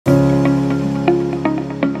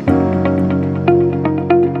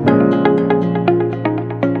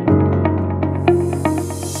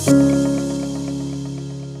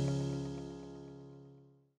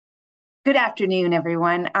afternoon,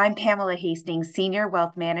 everyone. I'm Pamela Hastings, Senior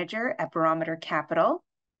Wealth Manager at Barometer Capital,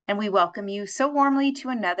 and we welcome you so warmly to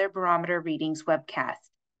another Barometer Readings webcast.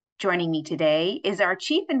 Joining me today is our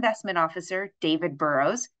Chief Investment Officer, David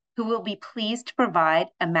Burrows, who will be pleased to provide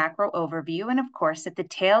a macro overview and, of course, at the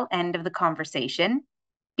tail end of the conversation,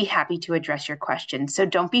 be happy to address your questions. So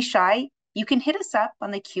don't be shy. You can hit us up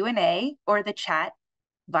on the Q&A or the chat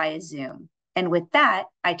via Zoom. And with that,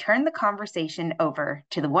 I turn the conversation over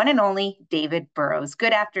to the one and only David Burrows.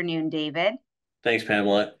 Good afternoon, David. Thanks,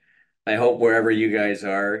 Pamela. I hope wherever you guys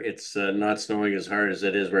are, it's not snowing as hard as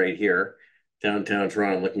it is right here. Downtown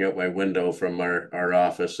Toronto, I'm looking out my window from our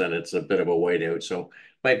office, and it's a bit of a whiteout. So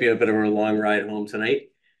might be a bit of a long ride home tonight.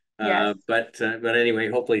 Yes. But anyway,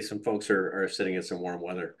 hopefully some folks are sitting in some warm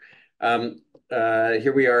weather.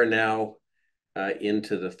 Here we are now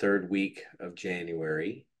into the third week of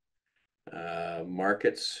January.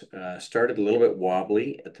 Markets started a little bit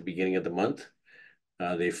wobbly at the beginning of the month.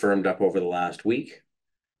 They firmed up over the last week.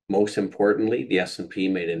 Most importantly, the S&P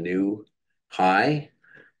made a new high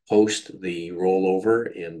post the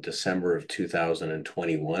rollover in December of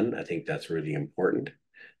 2021. I think that's really important.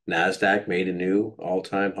 NASDAQ made a new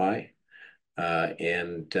all-time high.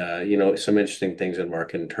 Some interesting things in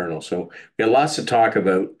market internal. So we have lots to talk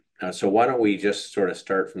about. So why don't we just sort of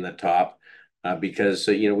start from the top? Because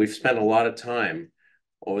we've spent a lot of time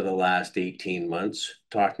over the last 18 months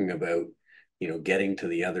talking about getting to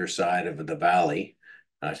the other side of the valley,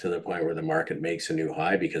 to the point where the market makes a new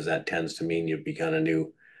high, because that tends to mean you've begun a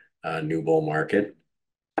new bull market.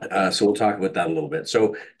 So we'll talk about that a little bit.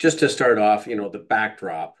 So just to start off, the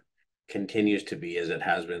backdrop continues to be, as it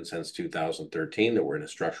has been since 2013, that we're in a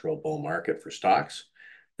structural bull market for stocks.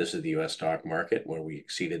 This is the U.S. stock market, where we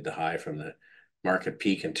exceeded the high from the market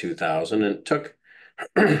peak in 2000, and it took,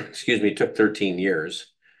 took 13 years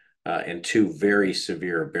and two very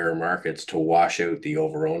severe bear markets to wash out the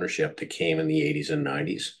over ownership that came in the 80s and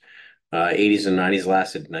 90s. 80s and 90s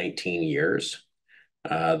lasted 19 years.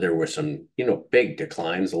 There were some, big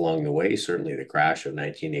declines along the way. Certainly the crash of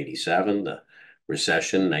 1987, the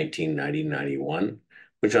recession, 1990-91,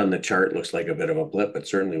 which on the chart looks like a bit of a blip, but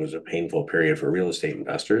certainly was a painful period for real estate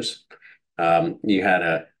investors. You had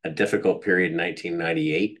a difficult period in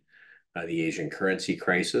 1998, the Asian currency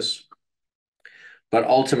crisis. But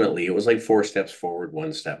ultimately, it was like 4 steps forward,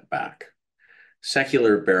 1 step back.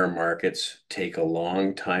 Secular bear markets take a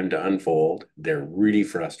long time to unfold. They're really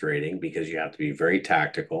frustrating because you have to be very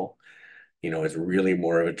tactical. It's really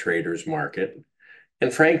more of a trader's market.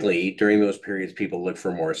 And frankly, during those periods, people look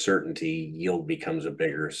for more certainty. Yield becomes a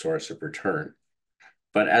bigger source of return.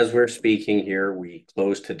 But as we're speaking here, we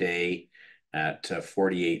closed today at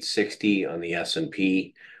 48.60 on the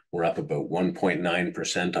S&P. We're up about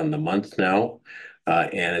 1.9% on the month now.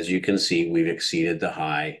 And as you can see, we've exceeded the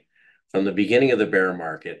high from the beginning of the bear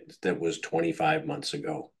market that was 25 months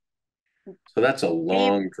ago. So that's a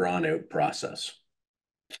long, drawn-out process.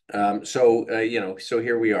 So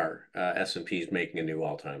here we are. S&P is making a new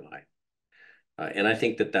all-time high. And I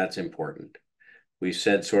think that that's important. We've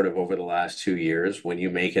said sort of over the last 2 years, when you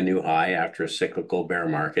make a new high after a cyclical bear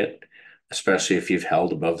market, especially if you've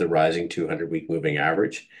held above the rising 200-week moving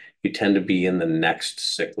average, you tend to be in the next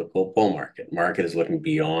cyclical bull market. Market is looking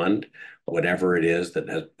beyond whatever it is that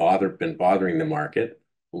has been bothering the market,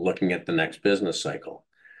 looking at the next business cycle.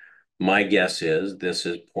 My guess is this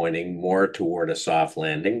is pointing more toward a soft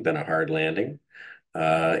landing than a hard landing.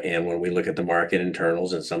 And when we look at the market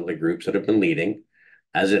internals and some of the groups that have been leading,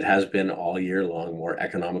 as it has been all year long, more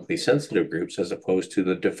economically sensitive groups, as opposed to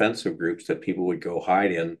the defensive groups that people would go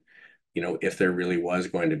hide in, if there really was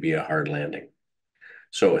going to be a hard landing.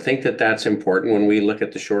 So I think that that's important. When we look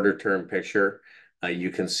at the shorter term picture, you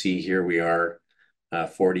can see here we are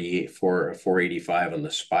 485 on the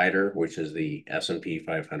SPDR, which is the S&P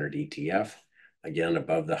 500 ETF, again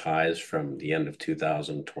above the highs from the end of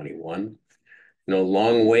 2021.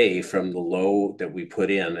 Long way from the low that we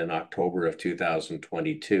put in October of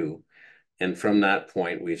 2022. And from that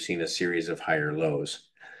point, we've seen a series of higher lows.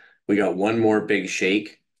 We got one more big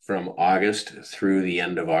shake from August through the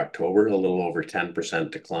end of October, a little over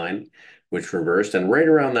 10% decline, which reversed. And right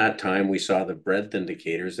around that time, we saw the breadth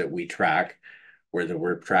indicators that we track, where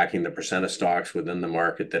we're tracking the percent of stocks within the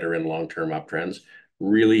market that are in long-term uptrends,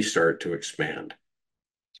 really start to expand.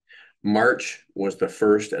 March was the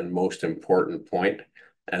first and most important point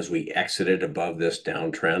as we exited above this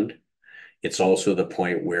downtrend. It's also the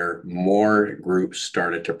point where more groups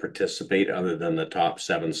started to participate other than the top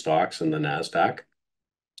 7 stocks in the NASDAQ.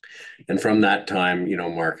 And from that time,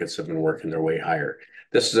 markets have been working their way higher.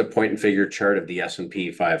 This is a point and figure chart of the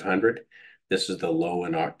S&P 500. This is the low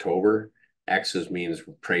in October. X's means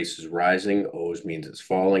price is rising, O's means it's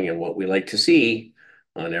falling. And what we like to see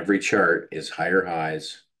on every chart is higher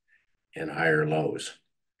highs and higher lows.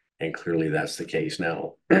 And clearly that's the case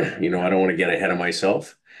now. I don't want to get ahead of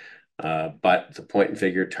myself, but the point and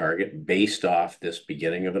figure target based off this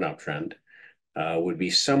beginning of an uptrend would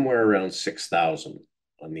be somewhere around 6,000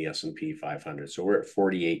 on the S&P 500. So we're at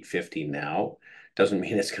 4850 now. Doesn't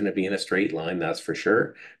mean it's going to be in a straight line, that's for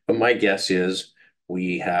sure. But my guess is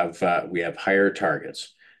we have higher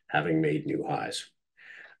targets, having made new highs.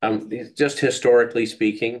 Just historically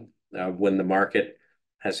speaking, when the market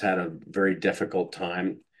has had a very difficult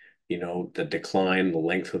time, the decline, the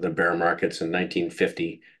length of the bear markets since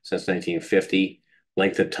 1950,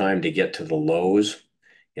 length of time to get to the lows.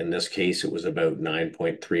 In this case, it was about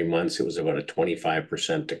 9.3 months. It was about a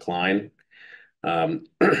 25% decline.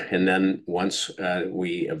 And then once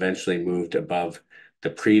we eventually moved above the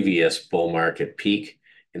previous bull market peak,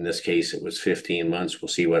 in this case, it was 15 months. We'll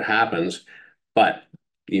see what happens. But,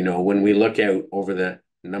 when we look out over the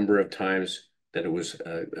number of times that it was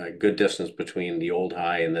a good distance between the old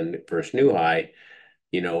high and then the first new high,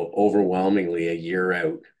 overwhelmingly a year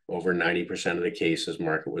out, over 90% of the cases,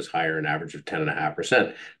 market was higher, an average of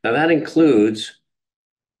 10.5%. Now that includes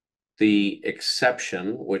the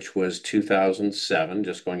exception, which was 2007,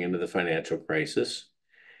 just going into the financial crisis.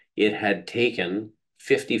 It had taken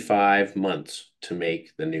 55 months to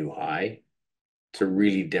make the new high. It's a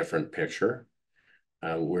really different picture.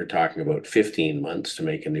 We're talking about 15 months to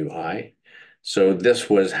make a new high. So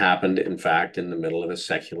this happened, in fact, in the middle of a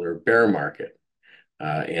secular bear market.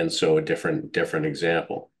 And so a different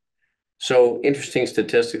example. So interesting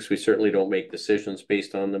statistics. We certainly don't make decisions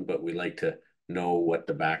based on them, but we like to know what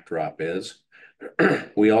the backdrop is.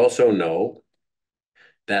 We also know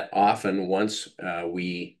that often once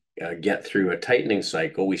we get through a tightening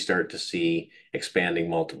cycle, we start to see expanding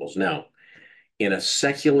multiples. Now, in a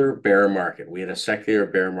secular bear market, we had a secular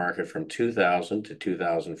bear market from 2000 to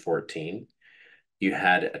 2014. You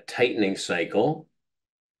had a tightening cycle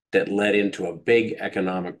that led into a big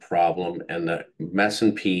economic problem, and the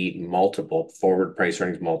S&P multiple, forward price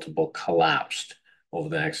earnings multiple, collapsed over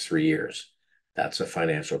the next 3 years. That's a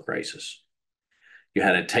financial crisis. You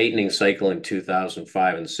had a tightening cycle in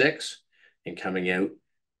 2005 and 6, and coming out,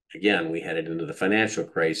 again, we headed into the financial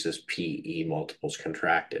crisis, PE multiples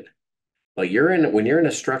contracted. But when you're in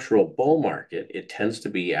a structural bull market, it tends to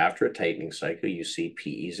be after a tightening cycle, you see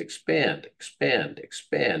PEs expand.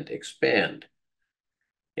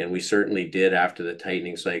 And we certainly did after the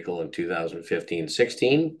tightening cycle in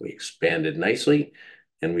 2015-16. We expanded nicely,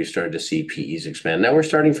 and we started to see PEs expand. Now we're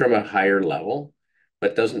starting from a higher level,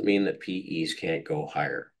 but doesn't mean that PEs can't go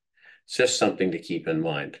higher. It's just something to keep in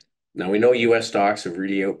mind. Now we know US stocks have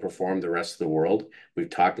really outperformed the rest of the world. We've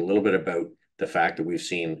talked a little bit about the fact that we've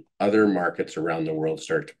seen other markets around the world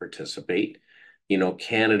start to participate.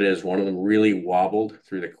 Canada is one of them, really wobbled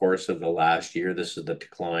through the course of the last year. This is the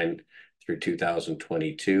decline through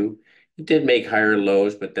 2022. It did make higher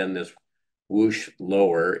lows, but then this whoosh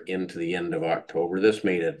lower into the end of October. This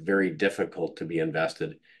made it very difficult to be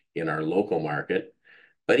invested in our local market.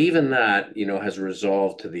 But even that, has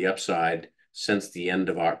resolved to the upside since the end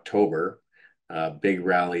of October. Big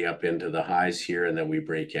rally up into the highs here, and then we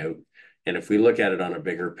break out. And if we look at it on a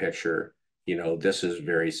bigger picture, this is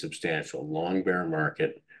very substantial. Long bear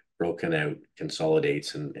market, broken out,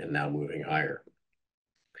 consolidates, and now moving higher.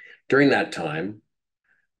 During that time,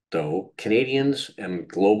 though, Canadians and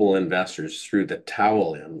global investors threw the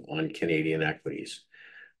towel in on Canadian equities.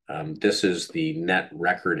 This is the net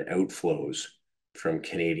record outflows from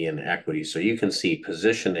Canadian equities. So you can see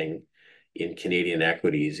positioning in Canadian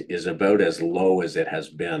equities is about as low as it has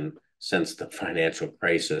been since the financial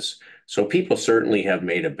crisis. So people certainly have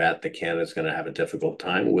made a bet that Canada's going to have a difficult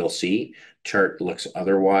time. We'll see. Chart looks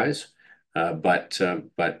otherwise. But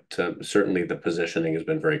certainly the positioning has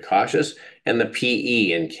been very cautious. And the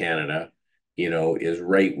PE in Canada, is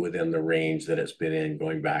right within the range that it's been in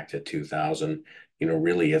going back to 2000.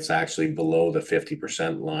 Really, it's actually below the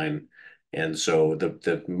 50% line. And so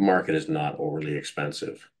the market is not overly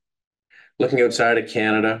expensive. Looking outside of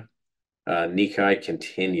Canada, Nikkei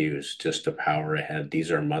continues just to power ahead.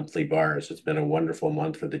 These are monthly bars. It's been a wonderful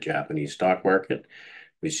month for the Japanese stock market.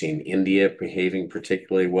 We've seen India behaving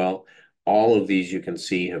particularly well. All of these, you can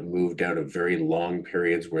see, have moved out of very long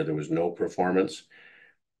periods where there was no performance,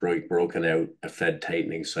 broken out a Fed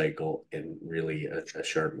tightening cycle, and really a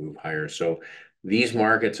sharp move higher. So these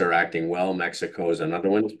markets are acting well. Mexico is another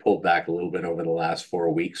one. It's pulled back a little bit over the last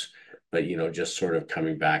 4 weeks, but just sort of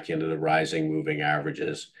coming back into the rising moving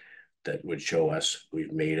averages that would show us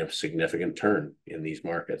we've made a significant turn in these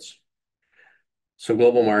markets. So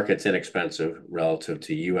global markets inexpensive relative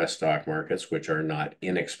to US stock markets, which are not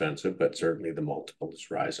inexpensive, but certainly the multiple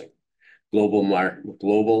is rising.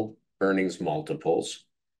 Global earnings multiples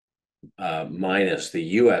minus the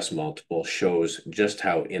US multiple shows just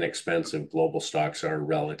how inexpensive global stocks are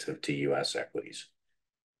relative to US equities.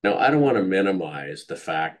 Now, I don't want to minimize the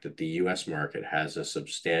fact that the US market has a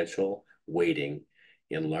substantial weighting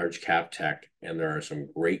in large cap tech, and there are some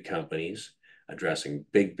great companies addressing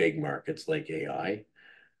big markets like AI,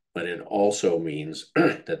 but it also means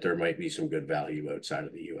that there might be some good value outside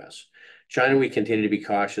of the US. China, we continue to be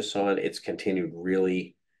cautious on. It's continued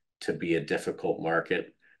really to be a difficult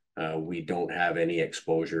market. We don't have any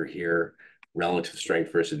exposure here. Relative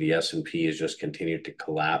strength versus the S&P has just continued to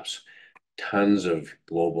collapse. Tons of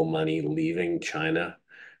global money leaving China.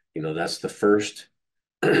 That's the first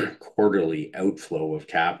quarterly outflow of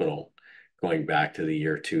capital going back to the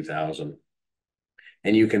year 2000.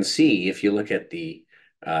 And you can see, if you look at the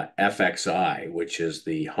FXI, which is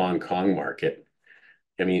the Hong Kong market,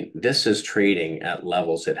 I mean, this is trading at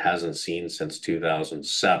levels it hasn't seen since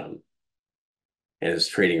 2007. And is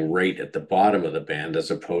trading right at the bottom of the band, as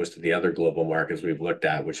opposed to the other global markets we've looked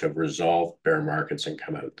at, which have resolved bear markets and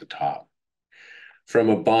come out the top. From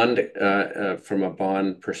a bond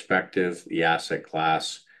perspective, the asset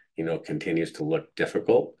class, continues to look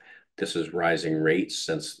difficult. This is rising rates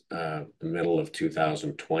since the middle of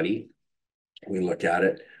 2020. We look at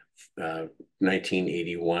it,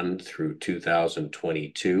 1981 through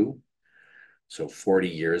 2022. So 40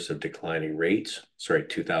 years of declining rates. Sorry,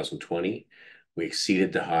 2020. We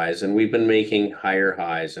exceeded the highs, and we've been making higher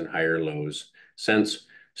highs and higher lows since.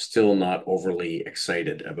 Still not overly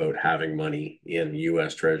excited about having money in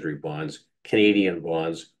US Treasury bonds, Canadian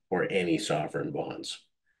bonds, or any sovereign bonds.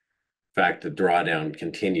 In fact, the drawdown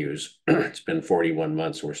continues. It's been 41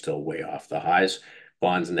 months, and we're still way off the highs.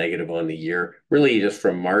 Bonds negative on the year, really just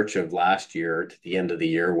from March of last year to the end of the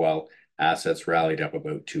year, while assets rallied up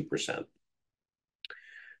about 2%.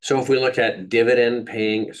 So if we look at dividend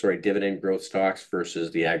growth stocks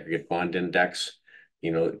versus the aggregate bond index,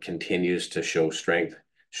 it continues to show strength.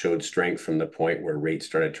 Showed strength from the point where rates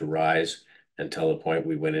started to rise until the point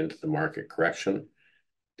we went into the market correction.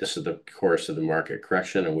 This is the course of the market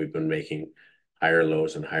correction, and we've been making higher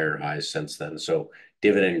lows and higher highs since then. So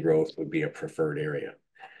dividend growth would be a preferred area.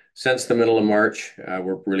 Since the middle of March,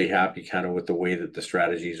 we're really happy kind of with the way that the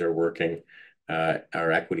strategies are working.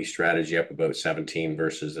 Our equity strategy up about 17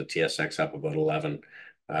 versus the TSX up about 11,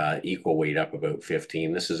 equal weight up about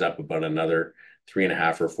 15. This is up about another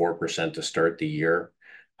 3.5 or 4% to start the year.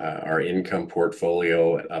 Our income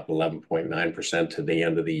portfolio up 11.9% to the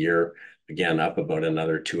end of the year. Again, up about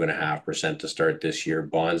another 2.5% to start this year.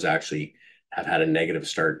 Bonds actually have had a negative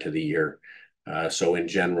start to the year. So in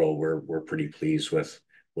general, we're pretty pleased with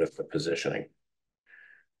the positioning.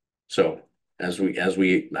 So as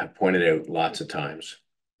we have pointed out lots of times,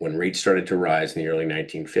 when rates started to rise in the early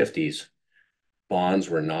 1950s, bonds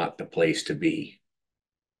were not the place to be.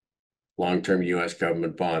 Long-term US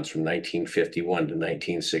government bonds from 1951 to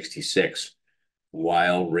 1966,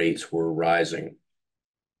 while rates were rising,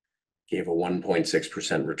 gave a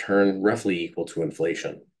 1.6% return, roughly equal to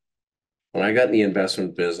inflation. When I got in the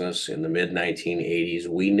investment business in the mid-1980s,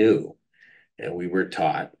 we knew, and we were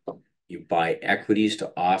taught, you buy equities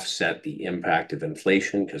to offset the impact of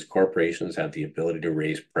inflation because corporations have the ability to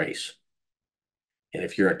raise price. And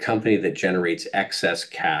if you're a company that generates excess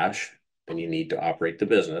cash, then you need to operate the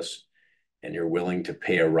business, and you're willing to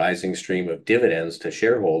pay a rising stream of dividends to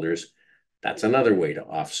shareholders, that's another way to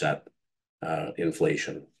offset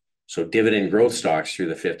inflation. So dividend growth stocks through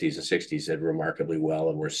the 50s and 60s did remarkably well,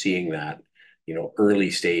 and we're seeing that, early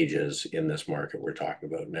stages in this market we're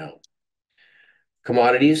talking about now.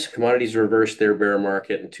 Commodities reversed their bear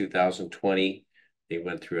market in 2020. They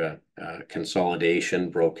went through a consolidation,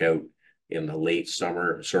 broke out in the late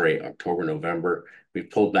summer, October, November. We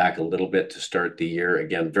pulled back a little bit to start the year.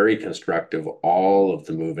 Again, very constructive. All of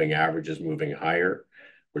the moving averages moving higher.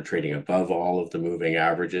 We're trading above all of the moving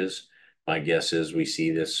averages. My guess is we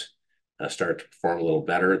see this start to perform a little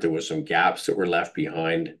better. There was some gaps that were left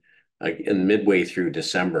behind in midway through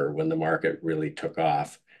December when the market really took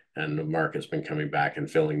off, and the market's been coming back and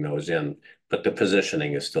filling those in. But the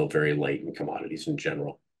positioning is still very light in commodities in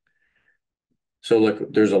general. So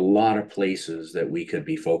look, there's a lot of places that we could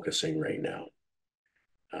be focusing right now.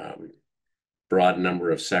 Broad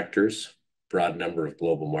number of sectors, broad number of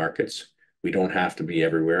global markets. We don't have to be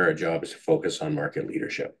everywhere. Our job is to focus on market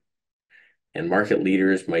leadership. And market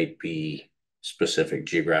leaders might be specific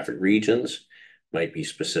geographic regions, might be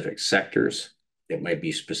specific sectors, it might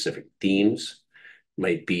be specific themes.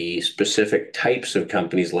 might be specific types of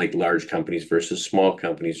companies like large companies versus small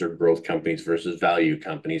companies or growth companies versus value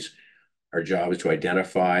companies. Our job is to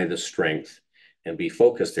identify the strength and be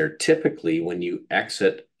focused there. Typically, when you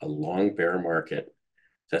exit a long bear market,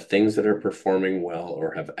 the things that are performing well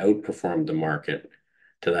or have outperformed the market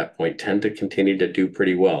to that point tend to continue to do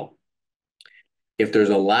pretty well. If there's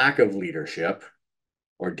a lack of leadership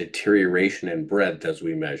or deterioration in breadth as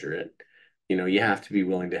we measure it, you have to be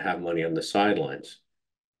willing to have money on the sidelines.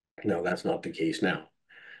 No, that's not the case now.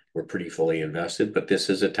 We're pretty fully invested, but this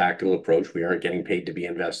is a tactical approach. We aren't getting paid to be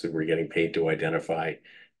invested. We're getting paid to identify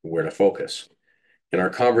where to focus. In our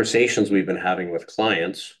conversations we've been having with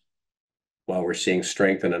clients, while we're seeing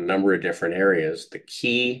strength in a number of different areas, the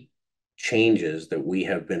key changes that we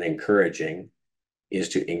have been encouraging is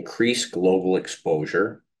to increase global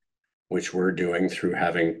exposure, which we're doing through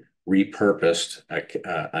having repurposed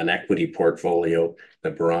an equity portfolio,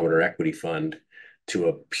 the Barometer Equity Fund, to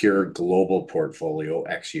a pure global portfolio,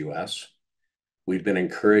 ex-US. We've been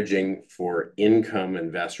encouraging for income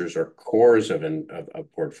investors or cores of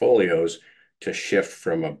portfolios to shift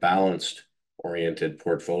from a balanced oriented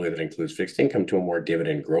portfolio that includes fixed income to a more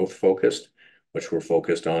dividend growth focused, which we're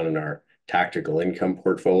focused on in our tactical income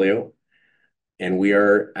portfolio. And we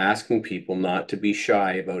are asking people not to be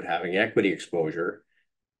shy about having equity exposure,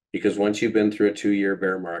 because once you've been through a 2-year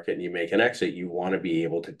bear market and you make an exit, you want to be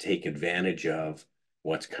able to take advantage of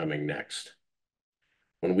what's coming next.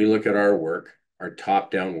 When we look at our work, our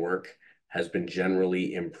top-down work has been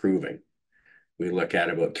generally improving. We look at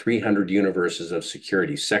about 300 universes of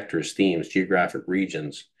security, sectors, themes, geographic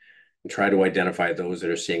regions, and try to identify those that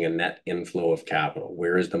are seeing a net inflow of capital.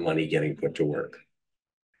 Where is the money getting put to work?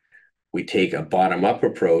 We take a bottom-up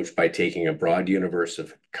approach by taking a broad universe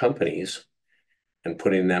of companies and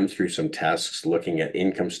putting them through some tests, looking at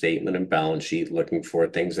income statement and balance sheet, looking for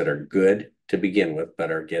things that are good to begin with,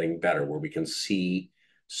 but are getting better, where we can see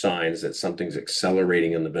signs that something's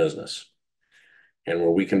accelerating in the business. And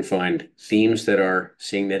where we can find themes that are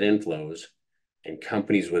seeing net inflows and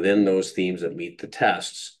companies within those themes that meet the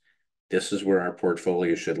tests, this is where our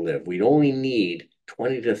portfolio should live. We only need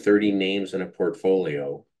 20 to 30 names in a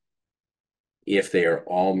portfolio if they are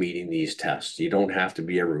all meeting these tests. You don't have to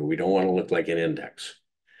be a RU. We don't want to look like an index.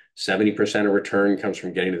 70% of return comes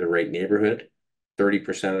from getting to the right neighborhood.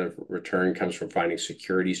 30% of return comes from finding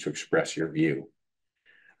securities to express your view.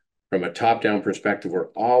 From a top-down perspective,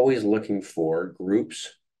 we're always looking for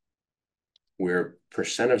groups where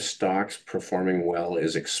percent of stocks performing well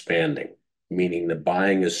is expanding, meaning the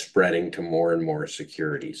buying is spreading to more and more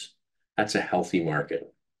securities. That's a healthy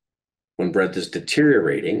market. When breadth is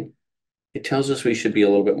deteriorating, it tells us we should be a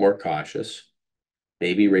little bit more cautious,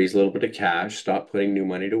 maybe raise a little bit of cash, stop putting new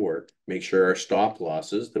money to work, make sure our stop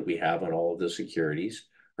losses that we have on all of the securities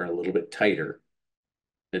are a little bit tighter.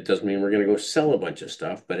 It doesn't mean we're going to go sell a bunch of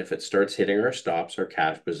stuff, but if it starts hitting our stops, our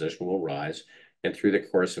cash position will rise. And through the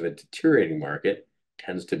course of a deteriorating market,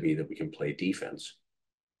 tends to be that we can play defense.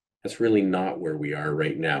 That's really not where we are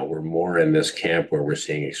right now. We're more in this camp where we're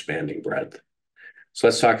seeing expanding breadth. So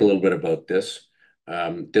let's talk a little bit about this.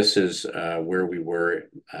 This is where we were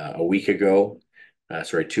a week ago,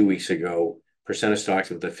 2 weeks ago. Percent of stocks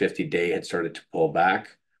with the 50-day had started to pull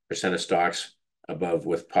back. Percent of stocks above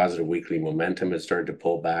with positive weekly momentum had started to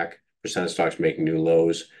pull back. Percent of stocks making new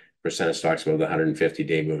lows. Percent of stocks above the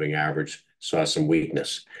 150-day moving average saw some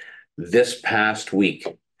weakness. This past week,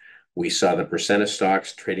 we saw the percent of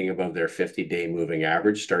stocks trading above their 50-day moving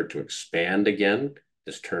average start to expand again.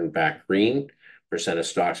 This turned back green. Percent of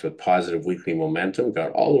stocks with positive weekly momentum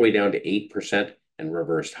got all the way down to 8% and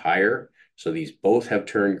reversed higher. So these both have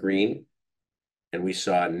turned green. And we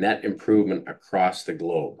saw net improvement across the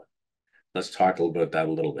globe. Let's talk about that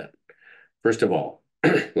a little bit. First of all,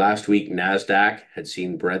 last week, NASDAQ had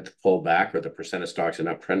seen breadth pull back, or the percent of stocks in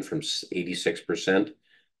uptrend, from 86%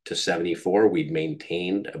 to 74%. We'd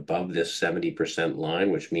maintained above this 70%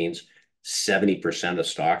 line, which means 70% of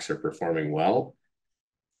stocks are performing well.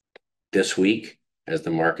 This week, as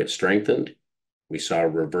the market strengthened, we saw a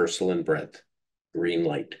reversal in breadth, green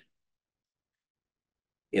light.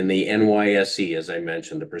 In the NYSE, as I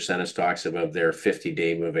mentioned, the percent of stocks above their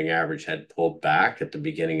 50-day moving average had pulled back at the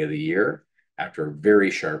beginning of the year after a very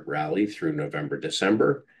sharp rally through November,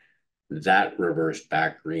 December. That reversed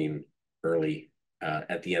back green early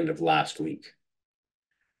at the end of last week.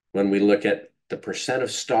 When we look at the percent of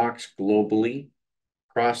stocks globally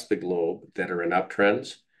across the globe that are in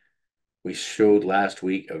uptrends, we showed last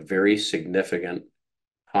week a very significant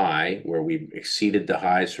high where we exceeded the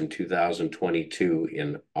highs from 2022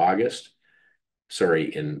 in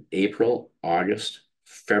April, August,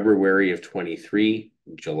 February of 23,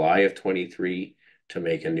 July of 23, to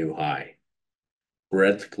make a new high.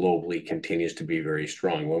 Breadth globally continues to be very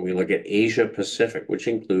strong. When we look at Asia Pacific, which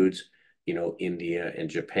includes, India and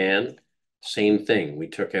Japan, same thing. We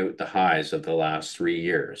took out the highs of the last 3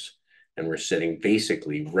 years, and we're sitting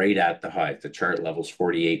basically right at the high. The chart level's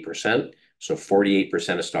 48%. So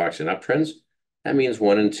 48% of stocks in uptrends. That means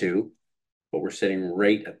 1 and 2, but we're sitting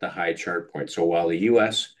right at the high chart point. So while the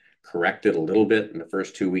US corrected a little bit in the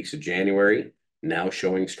first 2 weeks of January, now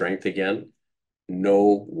showing strength again,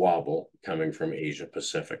 no wobble coming from Asia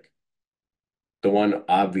Pacific. The one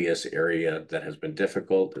obvious area that has been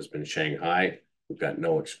difficult has been Shanghai. We've got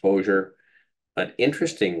no exposure. But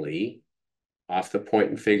interestingly, off the point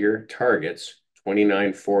and figure targets,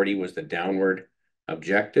 2940 was the downward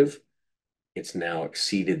objective. It's now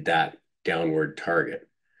exceeded that downward target.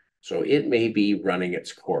 So it may be running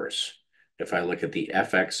its course. If I look at the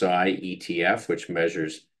FXI ETF, which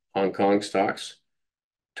measures Hong Kong stocks,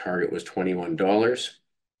 target was $21.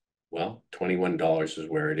 Well, $21 is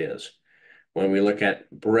where it is. When we look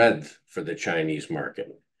at breadth for the Chinese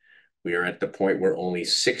market, we are at the point where only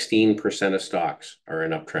 16% of stocks are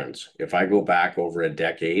in uptrends. If I go back over a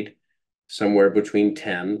decade, somewhere between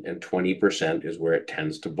 10 and 20% is where it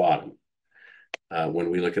tends to bottom. When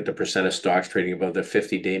we look at the percent of stocks trading above the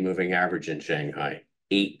 50-day moving average in Shanghai,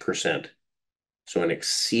 8%. So an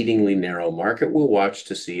exceedingly narrow market. We'll watch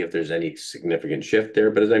to see if there's any significant shift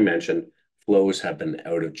there. But as I mentioned, flows have been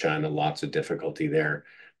out of China, lots of difficulty there.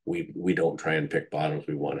 We don't try and pick bottoms.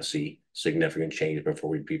 We want to see significant change before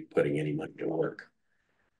we be putting any money to work.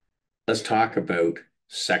 Let's talk about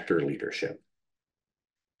sector leadership.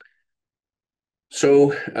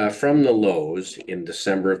 So from the lows in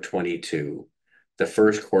December of 22, the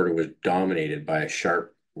first quarter was dominated by a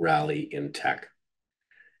sharp rally in tech.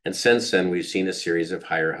 And since then, we've seen a series of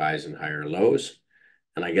higher highs and higher lows.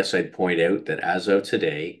 And I guess I'd point out that as of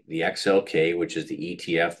today, the XLK, which is the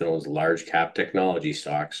ETF that owns large cap technology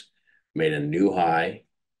stocks, made a new high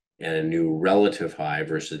and a new relative high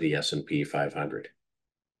versus the S&P 500.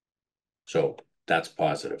 So that's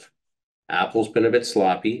positive. Apple's been a bit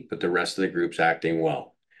sloppy, but the rest of the group's acting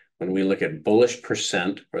well. When we look at bullish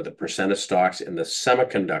percent, or the percent of stocks in the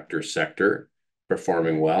semiconductor sector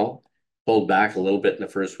performing well, pulled back a little bit in the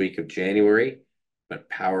first week of January, but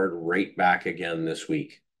powered right back again this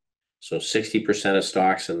week. So 60% of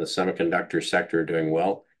stocks in the semiconductor sector are doing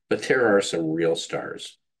well, but there are some real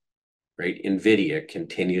stars, right? NVIDIA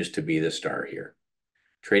continues to be the star here.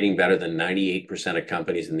 Trading better than 98% of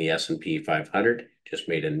companies in the S&P 500, just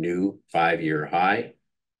made a new 5-year high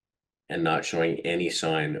and not showing any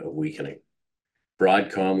sign of weakening.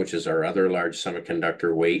 Broadcom, which is our other large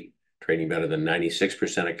semiconductor weight, trading better than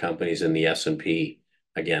 96% of companies in the S&P.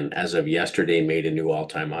 Again, as of yesterday, made a new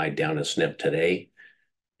all-time high, down a snip today,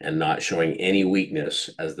 and not showing any weakness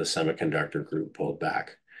as the semiconductor group pulled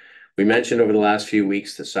back. We mentioned over the last few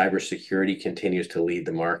weeks that cybersecurity continues to lead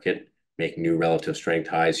the market, make new relative strength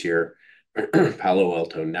highs here. Palo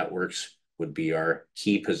Alto Networks would be our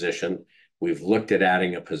key position. We've looked at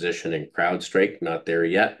adding a position in CrowdStrike, not there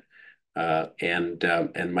yet, and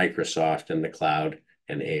Microsoft in the cloud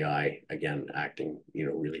and AI, again, acting,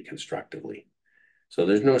 really constructively. So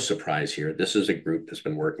there's no surprise here. This is a group that's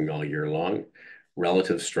been working all year long.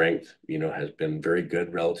 Relative strength, has been very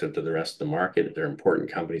good relative to the rest of the market. They're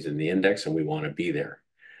important companies in the index, and we want to be there.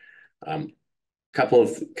 Couple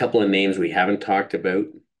of names we haven't talked about.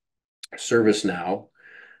 ServiceNow.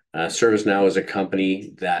 ServiceNow is a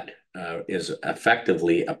company that is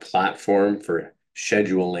effectively a platform for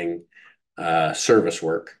scheduling service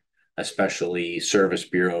work, especially service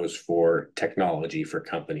bureaus for technology for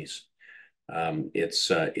companies.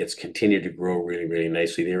 It's continued to grow really, really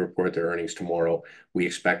nicely. They report their earnings tomorrow. We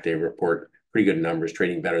expect they report pretty good numbers,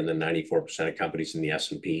 trading better than 94% of companies in the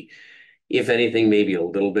S&P. If anything, maybe a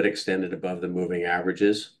little bit extended above the moving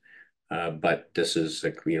averages, but this is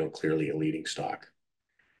clearly a leading stock.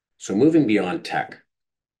 So moving beyond tech,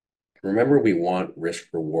 remember we want risk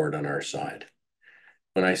reward on our side.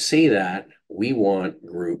 When I say that, we want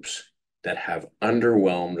groups that have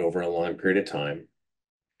underwhelmed over a long period of time,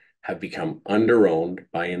 have become underowned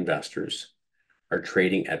by investors, are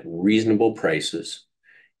trading at reasonable prices,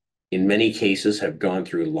 in many cases have gone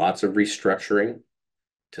through lots of restructuring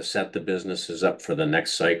to set the businesses up for the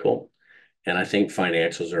next cycle. And I think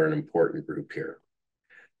financials are an important group here.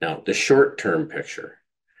 Now, the short-term picture.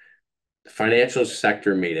 The financial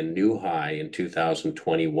sector made a new high in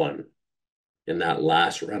 2021 in that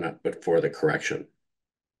last run-up before the correction.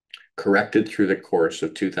 Corrected through the course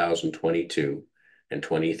of 2022 and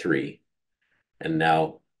 23, and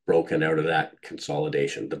now broken out of that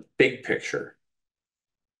consolidation. The big picture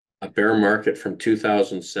a bear market from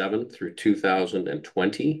 2007 through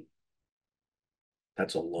 2020.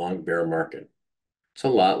 That's a long bear market. It's a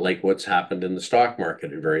lot like what's happened in the stock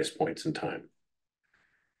market at various points in time.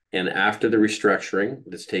 And after the restructuring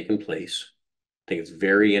that's taken place, I think it's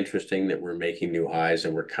very interesting that we're making new highs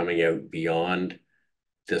and we're coming out beyond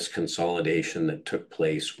this consolidation that took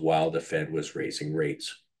place while the Fed was raising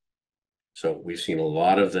rates. So we've seen a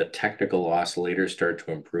lot of the technical oscillators start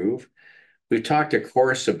to improve. We've talked, of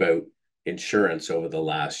course, about insurance over the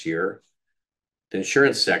last year. The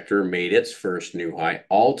insurance sector made its first new high,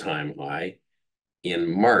 all-time high,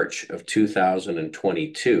 in March of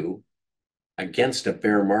 2022 against a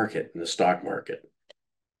bear market in the stock market.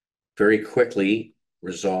 Very quickly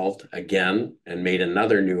resolved again and made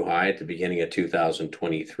another new high at the beginning of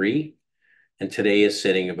 2023, and today is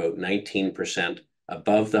sitting about 19%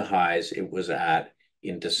 above the highs it was at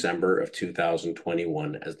in December of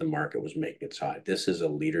 2021 as the market was making its high. This is a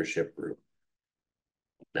leadership group.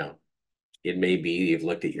 Now, it may be you've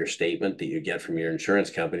looked at your statement that you get from your insurance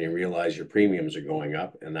company and realize your premiums are going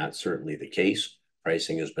up, and that's certainly the case.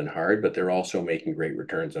 Pricing has been hard, but they're also making great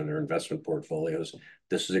returns on their investment portfolios.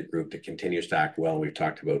 This is a group that continues to act well. We've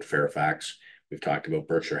talked about Fairfax, we've talked about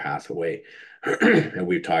Berkshire Hathaway, and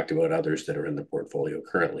we've talked about others that are in the portfolio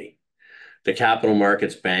currently. The capital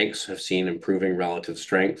markets banks have seen improving relative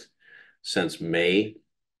strength since May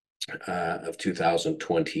of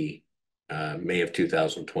 2020, May of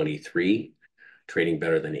 2023, trading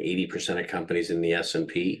better than 80% of companies in the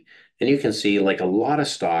S&P. And you can see like a lot of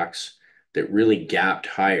stocks that really gapped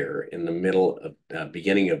higher in the middle of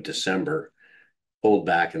beginning of December, pulled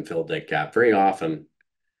back and filled that gap. Very often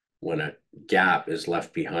when a gap is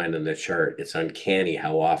left behind in the chart, it's uncanny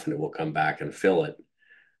how often it will come back and fill it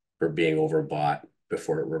for being overbought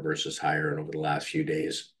before it reverses higher. And over the last few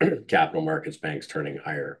days, capital markets banks turning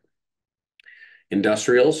higher.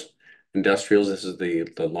 Industrials, this is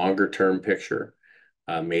the longer term picture,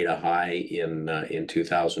 made a high in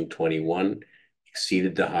 2021,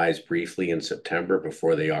 exceeded the highs briefly in September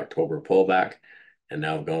before the October pullback, and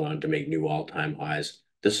now have gone on to make new all-time highs.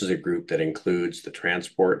 This is a group that includes the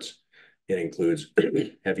transports. It includes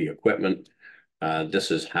heavy equipment.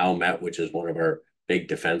 This is Howmet, which is one of our big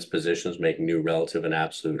defense positions, making new relative and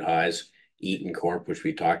absolute highs. Eaton Corp, which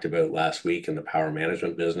we talked about last week in the power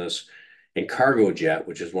management business. And Cargojet,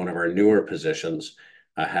 which is one of our newer positions,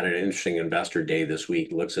 had an interesting investor day this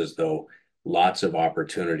week. It looks as though lots of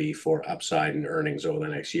opportunity for upside in earnings over the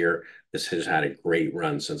next year. This has had a great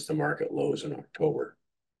run since the market lows in October.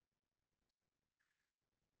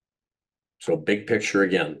 So big picture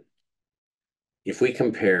again. If we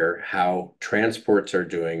compare how transports are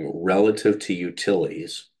doing relative to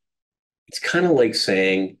utilities, it's kind of like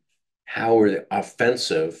saying how are the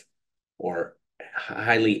offensive or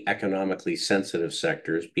highly economically sensitive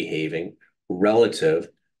sectors behaving relative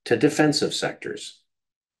to defensive sectors.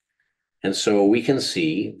 And so we can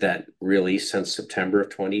see that really since September of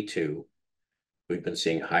 22, we've been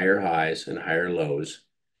seeing higher highs and higher lows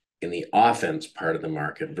in the offense part of the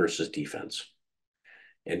market versus defense.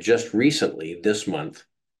 And just recently, this month,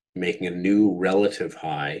 making a new relative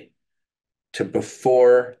high to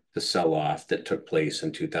before the sell-off that took place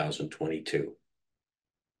in 2022.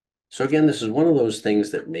 So again, this is one of those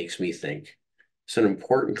things that makes me think it's an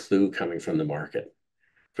important clue coming from the market.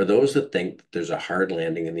 For those that think that there's a hard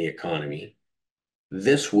landing in the economy,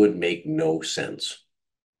 this would make no sense.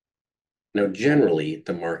 Now, generally,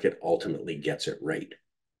 the market ultimately gets it right.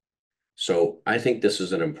 So I think this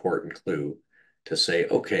is an important clue to say,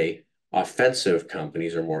 okay, offensive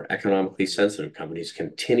companies or more economically sensitive companies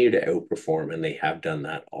continue to outperform, and they have done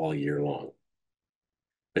that all year long.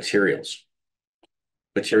 Materials.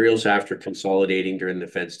 Materials, after consolidating during the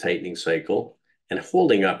Fed's tightening cycle and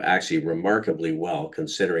holding up actually remarkably well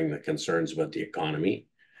considering the concerns about the economy,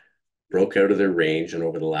 broke out of their range and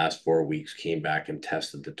over the last 4 weeks came back and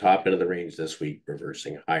tested the top end of the range this week,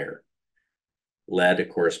 reversing higher. Led, of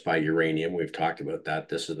course, by uranium. We've talked about that.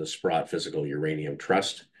 This is the Sprott Physical Uranium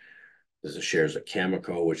Trust. This is shares of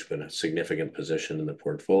Cameco, which has been a significant position in the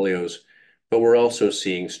portfolios. But we're also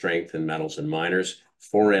seeing strength in metals and miners.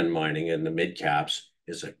 Foran Mining in the mid caps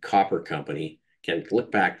is a copper company. Again,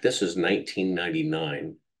 look back, this is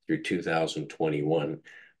 1999 through 2021.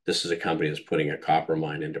 This is a company that's putting a copper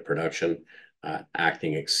mine into production,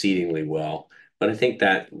 acting exceedingly well. But I think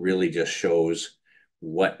that really just shows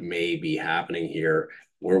what may be happening here.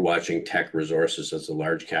 We're watching Teck Resources as a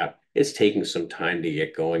large cap. It's taking some time to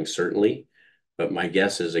get going, certainly. But my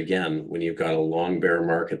guess is, again, when you've got a long bear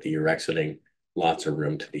market that you're exiting, lots of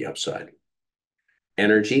room to the upside.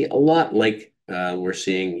 Energy, a lot like we're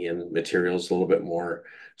seeing in materials, a little bit more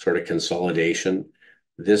sort of consolidation.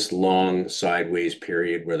 this long sideways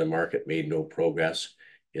period where the market made no progress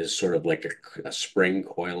is sort of like a spring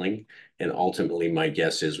coiling. And ultimately, my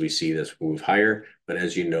guess is we see this move higher. But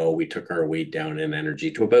as you know, we took our weight down in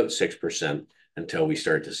energy to about 6% until we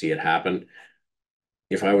start to see it happen.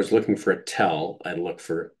 If I was looking for a tell, I'd look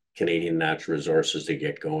for Canadian Natural Resources to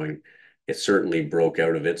get going. It certainly broke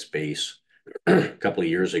out of its base a couple of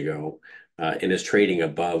years ago and is trading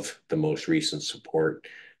above the most recent support.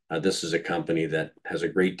 This is a company that has a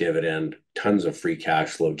great dividend, tons of free cash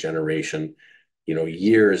flow generation,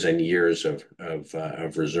 years and years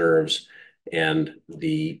of reserves, and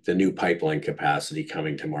the new pipeline capacity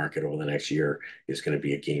coming to market over the next year is going to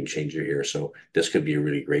be a game changer here. So this could be a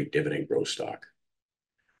really great dividend growth stock.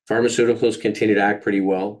 Pharmaceuticals continue to act pretty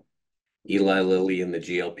well. Eli Lilly and the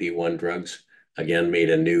GLP-1 drugs again made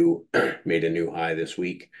a new high this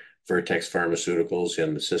week. Vertex Pharmaceuticals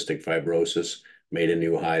and the cystic fibrosis made a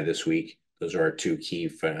new high this week. Those are our two key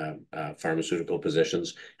pharmaceutical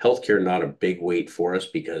positions. Healthcare, not a big weight for us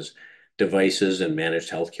because devices and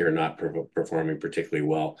managed healthcare are not performing particularly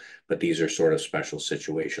well, but these are sort of special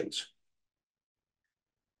situations.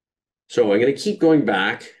 So I'm going to keep going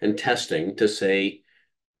back and testing to say,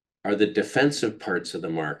 are the defensive parts of the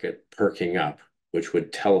market perking up, which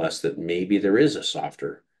would tell us that maybe there is a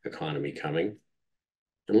softer economy coming?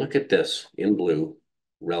 And look at this in blue,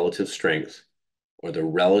 relative strength, or the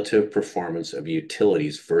relative performance of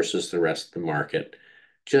utilities versus the rest of the market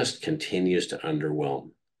just continues to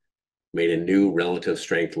underwhelm. Made a new relative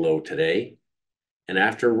strength low today. And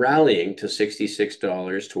after rallying to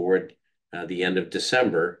 $66 toward the end of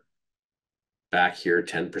December, back here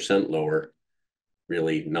 10% lower,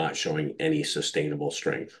 really not showing any sustainable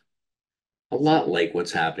strength. A lot like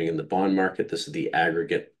what's happening in the bond market. This is the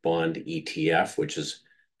aggregate bond ETF, which is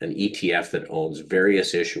an ETF that owns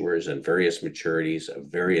various issuers and various maturities of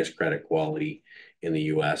various credit quality in the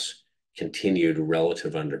US, continued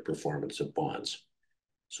relative underperformance of bonds.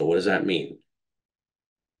 So what does that mean?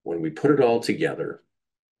 When we put it all together,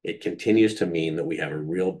 it continues to mean that we have a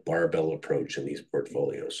real barbell approach in these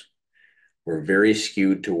portfolios. We're very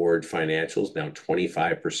skewed toward financials, now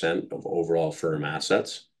 25% of overall firm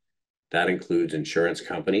assets. That includes insurance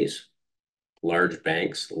companies, large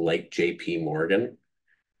banks like JP Morgan,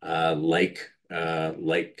 like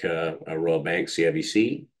Royal Bank,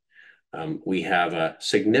 CIBC. We have a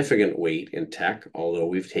significant weight in tech, although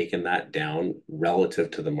we've taken that down relative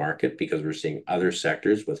to the market because we're seeing other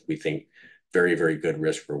sectors with, we think, very, very good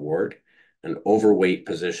risk reward. An overweight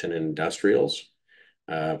position in industrials,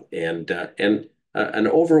 and an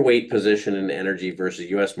overweight position in energy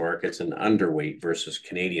versus US markets and underweight versus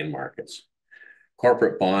Canadian markets.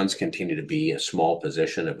 Corporate bonds continue to be a small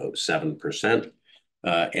position, about 7%,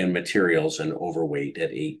 and materials an overweight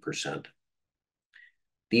at 8%.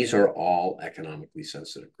 These are all economically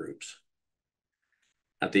sensitive groups.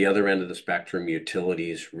 At the other end of the spectrum,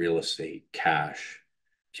 utilities, real estate, cash,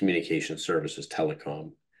 communication services,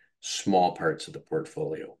 telecom, small parts of the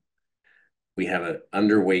portfolio. We have an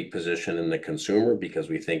underweight position in the consumer because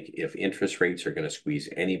we think if interest rates are going to squeeze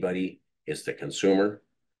anybody, it's the consumer.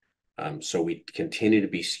 So we continue to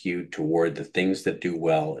be skewed toward the things that do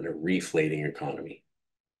well in a reflating economy.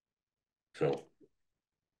 So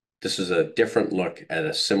this is a different look at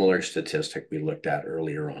a similar statistic we looked at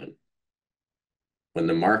earlier on. When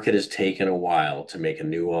the market has taken a while to make a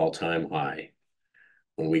new all-time high,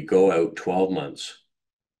 when we go out 12 months,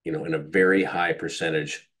 in a very high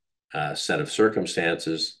percentage set of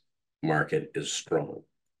circumstances, market is strong.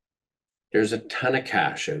 There's a ton of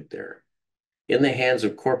cash out there in the hands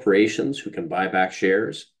of corporations who can buy back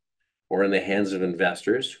shares, or in the hands of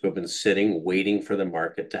investors who have been sitting waiting for the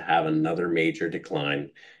market to have another major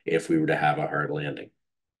decline if we were to have a hard landing.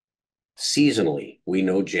 Seasonally, we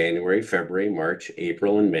know January, February, March,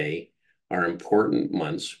 April, and May are important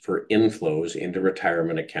months for inflows into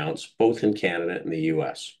retirement accounts, both in Canada and the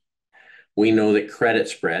US. We know that credit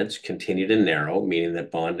spreads continue to narrow, meaning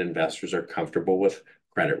that bond investors are comfortable with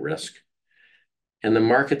credit risk. And the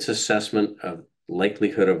market's assessment of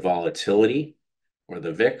likelihood of volatility, or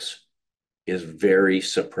the VIX, is very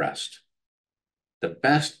suppressed. The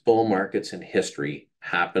best bull markets in history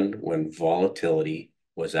happened when volatility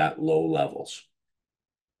was at low levels.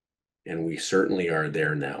 And we certainly are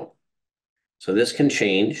there now. So this can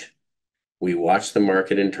change. We watch the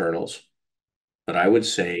market internals, but I would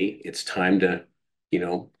say it's time to,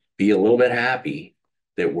 be a little bit happy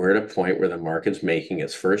that we're at a point where the market's making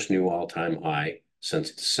its first new all-time high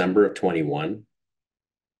since December of 21.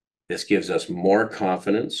 This gives us more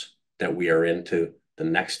confidence that we are into the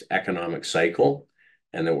next economic cycle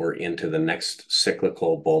and that we're into the next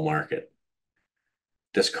cyclical bull market.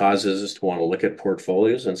 This causes us to want to look at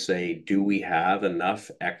portfolios and say, do we have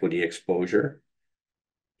enough equity exposure?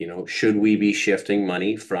 Should we be shifting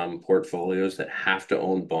money from portfolios that have to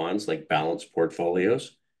own bonds, like balanced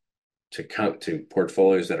portfolios, to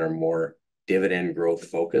portfolios that are more dividend growth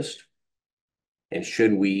focused? And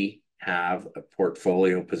should we have a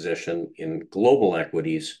portfolio position in global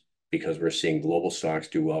equities because we're seeing global stocks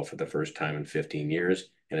do well for the first time in 15 years,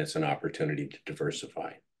 and it's an opportunity to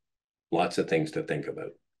diversify? Lots of things to think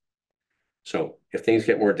about. So if things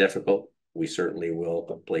get more difficult, we certainly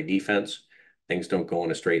will play defense. Things don't go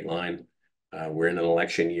in a straight line. We're in an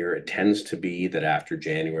election year. It tends to be that after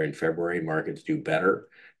January and February, markets do better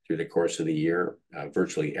through the course of the year.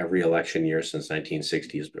 Virtually every election year since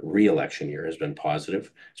 1960, re-election year has been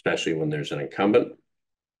positive, especially when there's an incumbent.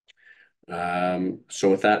 So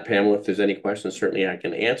with that, Pamela, if there's any questions, certainly I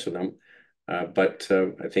can answer them. But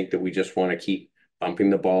I think that we just want to keep bumping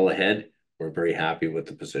the ball ahead. We're very happy with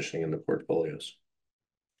the positioning in the portfolios.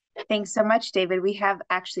 Thanks so much, David. We have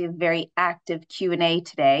actually a very active Q&A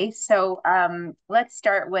today. So let's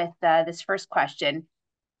start with this first question.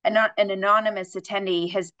 An anonymous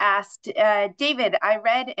attendee has asked, David, I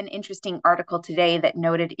read an interesting article today that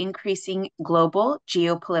noted increasing global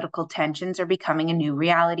geopolitical tensions are becoming a new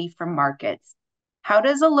reality for markets. How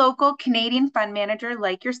does a local Canadian fund manager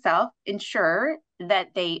like yourself ensure that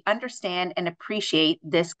they understand and appreciate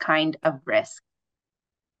this kind of risk?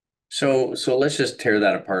 So let's just tear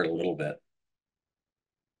that apart a little bit.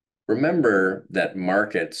 Remember that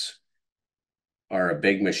markets are a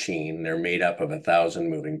big machine. They're made up of 1,000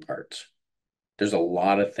 moving parts. There's a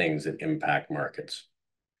lot of things that impact markets.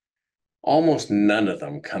 Almost none of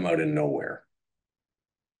them come out of nowhere.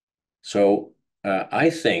 So I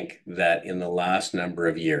think that in the last number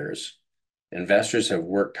of years, investors have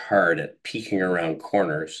worked hard at peeking around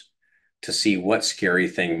corners to see what scary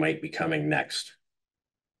thing might be coming next.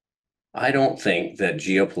 I don't think that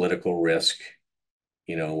geopolitical risk,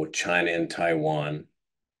 with China and Taiwan,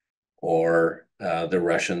 or the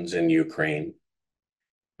Russians in Ukraine,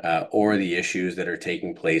 or the issues that are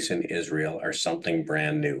taking place in Israel are something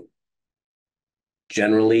brand new.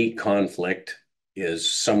 Generally, conflict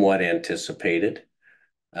is somewhat anticipated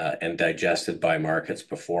and digested by markets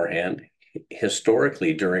beforehand.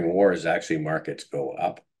 Historically, during wars, actually, markets go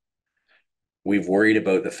up. We've worried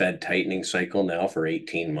about the Fed tightening cycle now for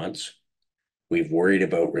 18 months. We've worried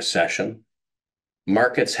about recession.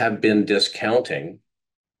 Markets have been discounting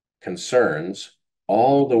concerns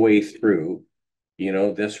all the way through,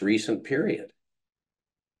 this recent period.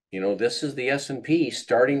 This is the S&P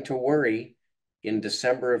starting to worry in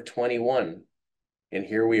December of 21, and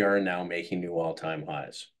here we are now making new all-time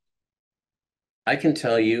highs. I can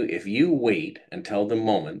tell you, if you wait until the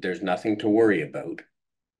moment there's nothing to worry about,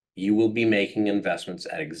 you will be making investments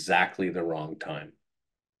at exactly the wrong time.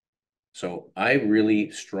 So I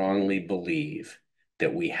really strongly believe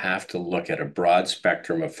that we have to look at a broad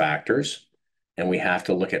spectrum of factors, and we have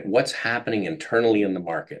to look at what's happening internally in the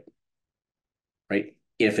market, right?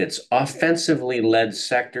 If it's offensively led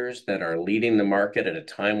sectors that are leading the market at a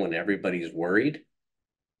time when everybody's worried,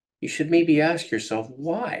 you should maybe ask yourself,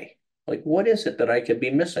 why? Like, what is it that I could be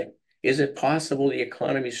missing? Is it possible the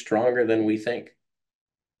economy is stronger than we think?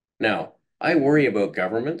 Now, I worry about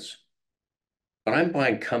governments, but I'm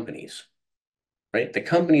buying companies, right? The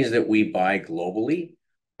companies that we buy globally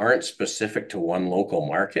aren't specific to one local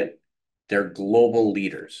market. They're global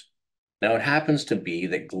leaders. Now, it happens to be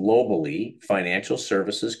that globally, financial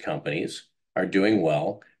services companies are doing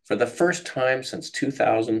well for the first time since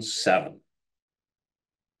 2007.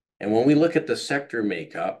 And when we look at the sector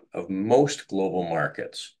makeup of most global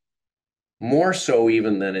markets, more so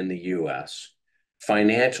even than in the US,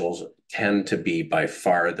 financials tend to be by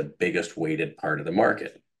far the biggest weighted part of the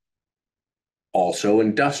market. Also,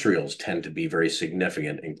 industrials tend to be very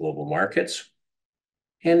significant in global markets.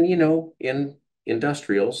 And, in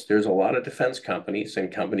industrials, there's a lot of defense companies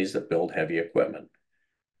and companies that build heavy equipment.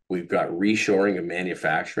 We've got reshoring of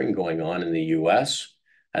manufacturing going on in the US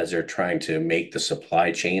as they're trying to make the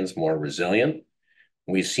supply chains more resilient.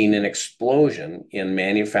 We've seen an explosion in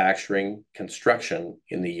manufacturing construction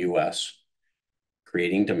in the US,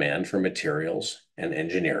 creating demand for materials and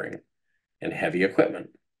engineering and heavy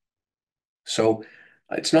equipment. So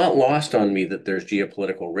it's not lost on me that there's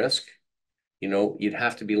geopolitical risk. You'd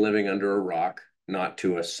have to be living under a rock not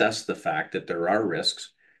to assess the fact that there are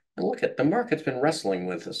risks. And look at the market's been wrestling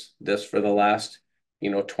with this for the last,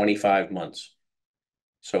 25 months.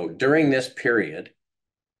 So during this period,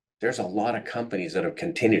 there's a lot of companies that have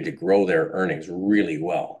continued to grow their earnings really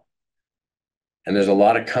well. And there's a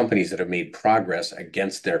lot of companies that have made progress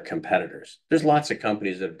against their competitors. There's lots of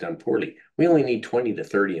companies that have done poorly. We only need 20 to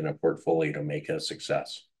 30 in a portfolio to make a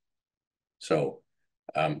success. So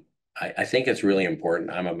I think it's really important.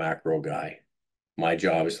 I'm a macro guy. My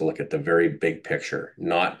job is to look at the very big picture,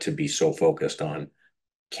 not to be so focused on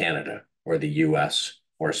Canada or the US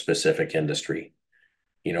or a specific industry.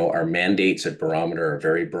 Our mandates at Barometer are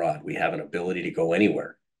very broad. We have an ability to go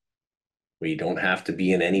anywhere. We don't have to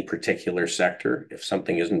be in any particular sector. If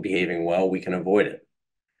something isn't behaving well, we can avoid it.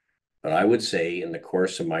 But I would say in the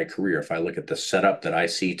course of my career, if I look at the setup that I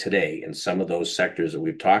see today in some of those sectors that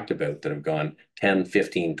we've talked about that have gone 10,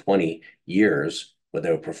 15, 20 years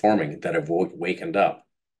without performing, that have wakened up,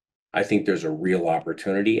 I think there's a real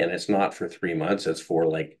opportunity. And it's not for 3 months, it's for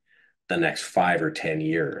like the next 5 or 10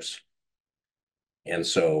 years. And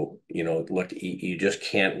so, look, you just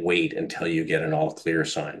can't wait until you get an all clear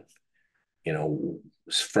sign.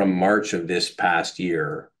 From March of this past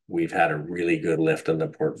year, we've had a really good lift in the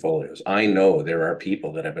portfolios. I know there are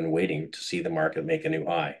people that have been waiting to see the market make a new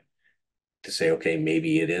high to say, okay,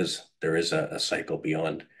 maybe there is a cycle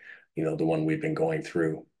beyond, the one we've been going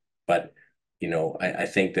through. But, I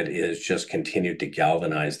think that it has just continued to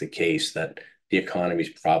galvanize the case that the economy is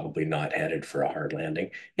probably not headed for a hard landing.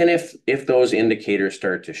 And if those indicators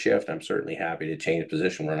start to shift, I'm certainly happy to change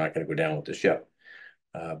position. We're not going to go down with the ship.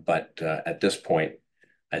 But at this point,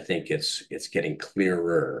 I think it's getting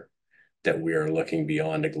clearer that we are looking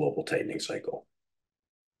beyond a global tightening cycle.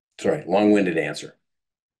 Sorry, long-winded answer.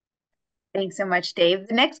 Thanks so much, Dave.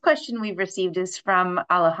 The next question we've received is from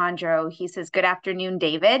Alejandro. He says, "Good afternoon,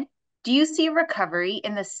 David. Do you see a recovery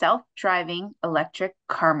in the self-driving electric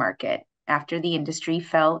car market after the industry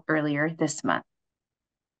fell earlier this month?"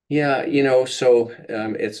 Yeah, so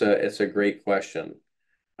it's a great question.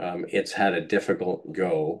 It's had a difficult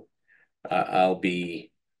go. I'll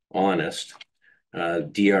be honest.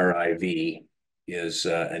 DRIV is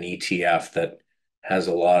an ETF that has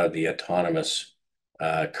a lot of the autonomous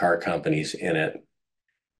car companies in it.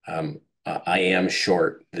 I am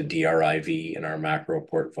short the DRIV in our macro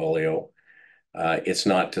portfolio. It's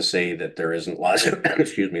not to say that there isn't lots of,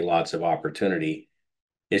 excuse me, lots of opportunity.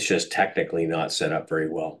 It's just technically not set up very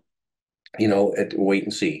well. Wait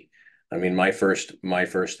and see. I mean, my first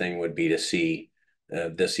thing would be to see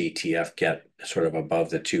this ETF get sort of above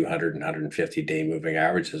the 200 and 150-day moving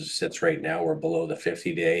average as it sits right now. We're below the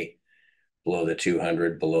 50-day, below the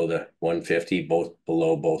 200, below the 150,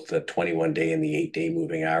 below both the 21-day and the 8-day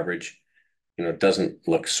moving average. It doesn't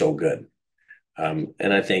look so good. And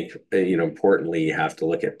I think, importantly, you have to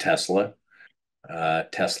look at Tesla.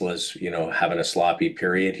 Tesla's, having a sloppy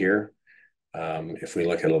period here. If we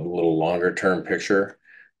look at a little longer term picture,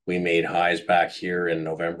 we made highs back here in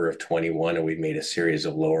November of 21, and we've made a series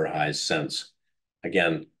of lower highs since.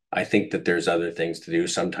 Again, I think that there's other things to do.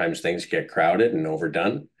 Sometimes things get crowded and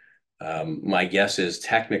overdone. My guess is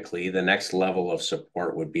technically the next level of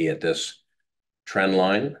support would be at this trend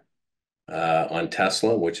line on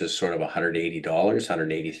Tesla, which is sort of $180,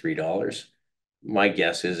 $183. My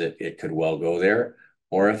guess is it could well go there.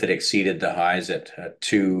 Or if it exceeded the highs at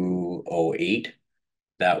 208,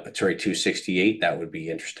 268, that would be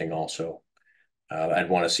interesting also. I'd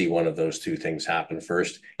want to see one of those two things happen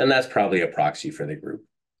first. And that's probably a proxy for the group.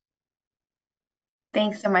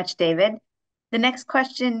 Thanks so much, David. The next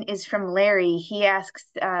question is from Larry. He asks,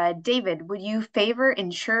 David, would you favor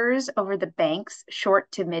insurers over the banks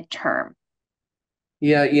short to midterm?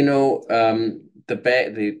 Yeah, the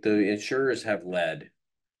insurers have led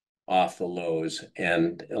off the lows,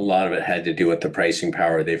 and a lot of it had to do with the pricing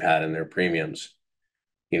power they've had in their premiums.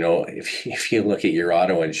 If you look at your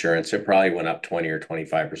auto insurance, it probably went up 20 or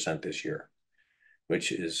 25% this year,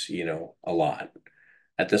 which is, a lot.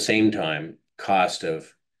 At the same time, cost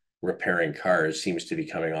of repairing cars seems to be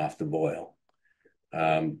coming off the boil.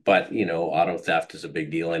 But auto theft is a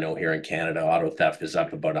big deal. I know here in Canada, auto theft is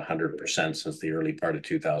up about 100% since the early part of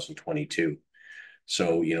 2022.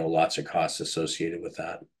 So, lots of costs associated with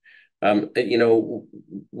that.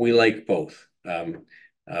 We like both.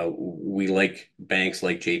 We like banks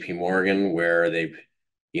like JP Morgan, where they've,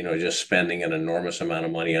 just spending an enormous amount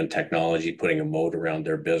of money on technology, putting a moat around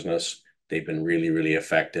their business. They've been really, really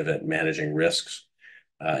effective at managing risks.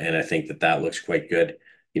 And I think that looks quite good.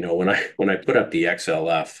 When I put up the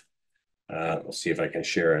XLF, let's see if I can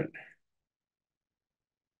share it.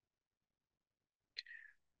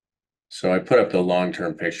 So I put up the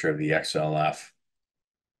long-term picture of the XLF.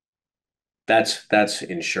 That's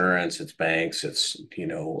insurance, it's banks, it's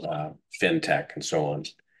fintech and so on.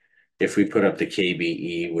 If we put up the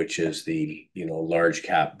KBE, which is the large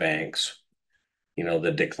cap banks,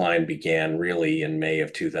 The decline began really in May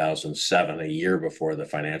of 2007, a year before the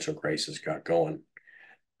financial crisis got going.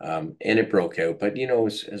 And it broke out, but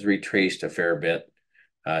has retraced a fair bit.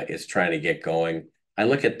 It's trying to get going. I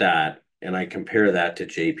look at that and I compare that to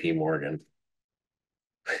JP Morgan.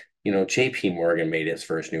 JP Morgan made its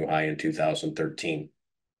first new high in 2013.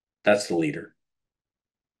 That's the leader,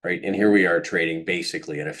 right? And here we are trading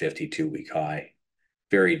basically at a 52-week high.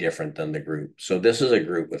 Very different than the group. So this is a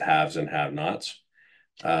group with haves and have-nots.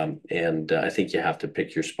 And I think you have to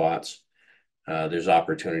pick your spots. There's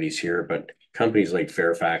opportunities here, but companies like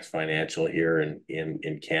Fairfax Financial here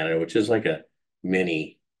in Canada, which is like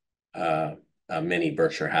mini a mini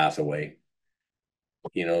Berkshire Hathaway.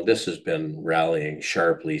 This has been rallying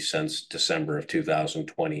sharply since December of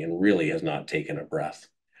 2020 and really has not taken a breath.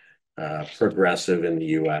 Progressive in the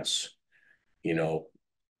US, you know,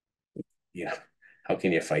 yeah, how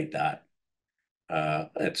can you fight that?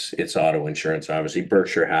 It's auto insurance, obviously.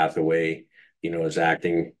 Berkshire Hathaway, is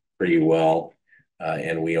acting pretty well,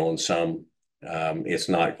 and we own some. It's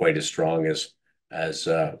not quite as strong as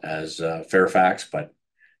Fairfax, but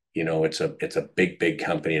it's a big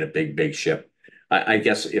company and a big ship. I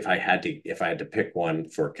guess if I had to pick one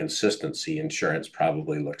for consistency, insurance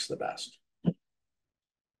probably looks the best.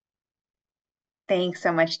 Thanks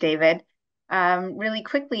so much, David. Really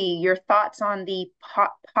quickly, your thoughts on the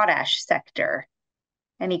potash sector.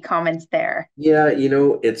 Any comments there? Yeah,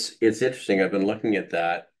 it's interesting. I've been looking at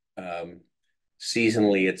that.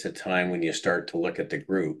 Seasonally, it's a time when you start to look at the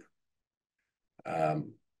group.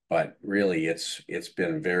 But really, it's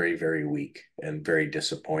been very weak and very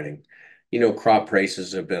disappointing. Crop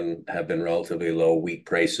prices have been relatively low. Wheat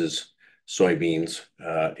prices, soybeans,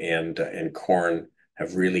 and corn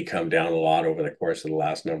have really come down a lot over the course of the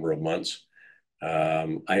last number of months.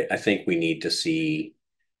 I think we need to see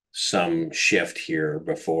some shift here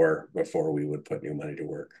before we would put new money to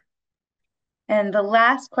work. And the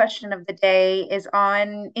last question of the day is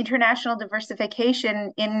on international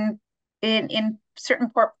diversification in certain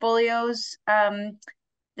portfolios.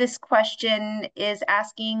 This question is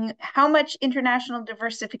asking, how much international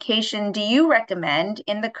diversification do you recommend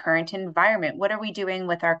in the current environment? What are we doing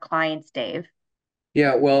with our clients, Dave?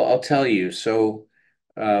 Yeah, well, I'll tell you. So,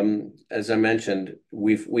 as I mentioned,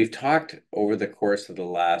 we've talked over the course of the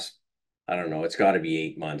last, I don't know, it's got to be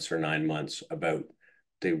 8 months or 9 months about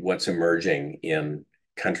what's emerging in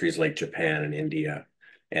countries like Japan and India,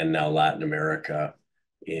 and now Latin America,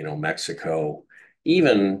 Mexico,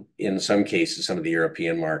 even in some cases, some of the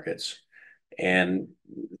European markets, and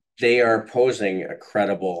they are posing a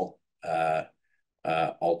credible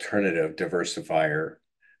alternative diversifier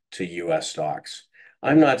to U.S. stocks.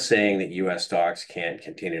 I'm not saying that U.S. stocks can't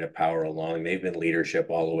continue to power along. They've been leadership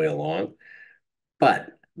all the way along. But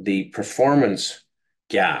the performance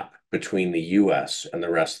gap between the U.S. and the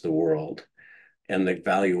rest of the world and the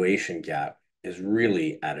valuation gap is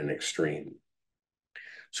really at an extreme.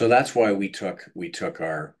 So that's why we took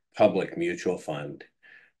our public mutual fund,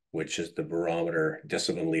 which is the Barometer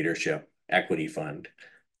Discipline Leadership Equity Fund,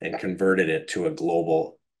 and converted it to a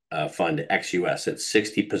global fund, ex-US. It's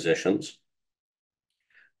 60 positions.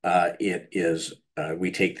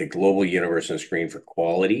 We take the global universe and screen for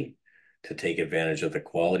quality to take advantage of the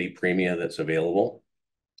quality premium that's available.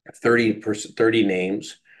 30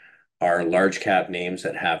 names are large cap names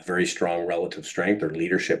that have very strong relative strength or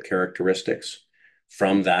leadership characteristics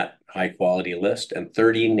from that high quality list. And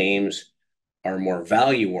 30 names are more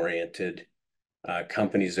value oriented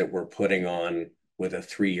companies that we're putting on with a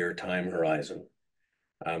 3-year time horizon.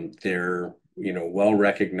 They're well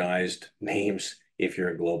recognized names if you're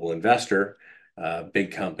a global investor,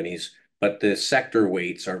 big companies, but the sector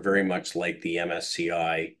weights are very much like the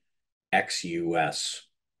MSCI ex-US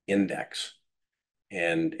index.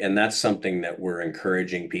 And that's something that we're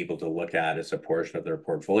encouraging people to look at as a portion of their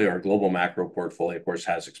portfolio. Our global macro portfolio, of course,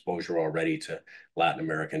 has exposure already to Latin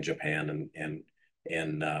America and Japan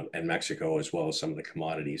and Mexico, as well as some of the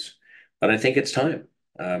commodities. But I think it's time.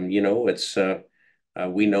 We know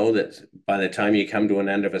that by the time you come to an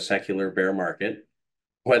end of a secular bear market,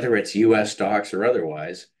 whether it's U.S. stocks or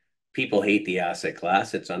otherwise, people hate the asset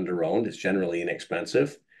class. It's underowned. It's generally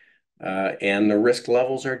inexpensive. And the risk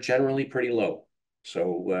levels are generally pretty low.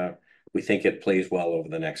 So we think it plays well over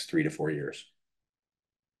the next 3 to 4 years.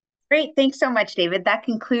 Great. Thanks so much, David. That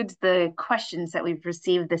concludes the questions that we've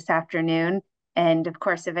received this afternoon. And of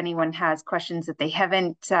course, if anyone has questions that they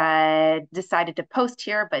haven't decided to post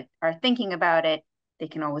here, but are thinking about it, they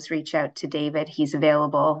can always reach out to David. He's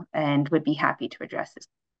available and would be happy to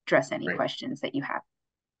address any questions that you have.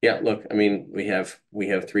 Yeah, look, I mean, we have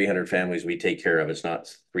 300 families we take care of. It's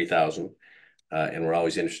not 3,000. and we're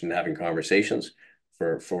always interested in having conversations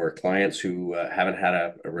for clients who haven't had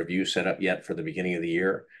a review set up yet for the beginning of the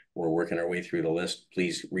year. We're working our way through the list.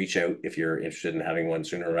 Please reach out if you're interested in having one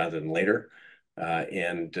sooner rather than later.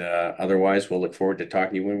 And otherwise, we'll look forward to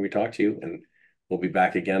talking to you when we talk to you, and we'll be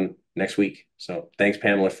back again next week. So thanks,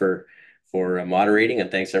 Pamela, for moderating, and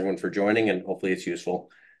thanks everyone for joining, and hopefully it's useful.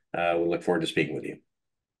 We look forward to speaking with you.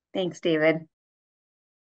 Thanks, David.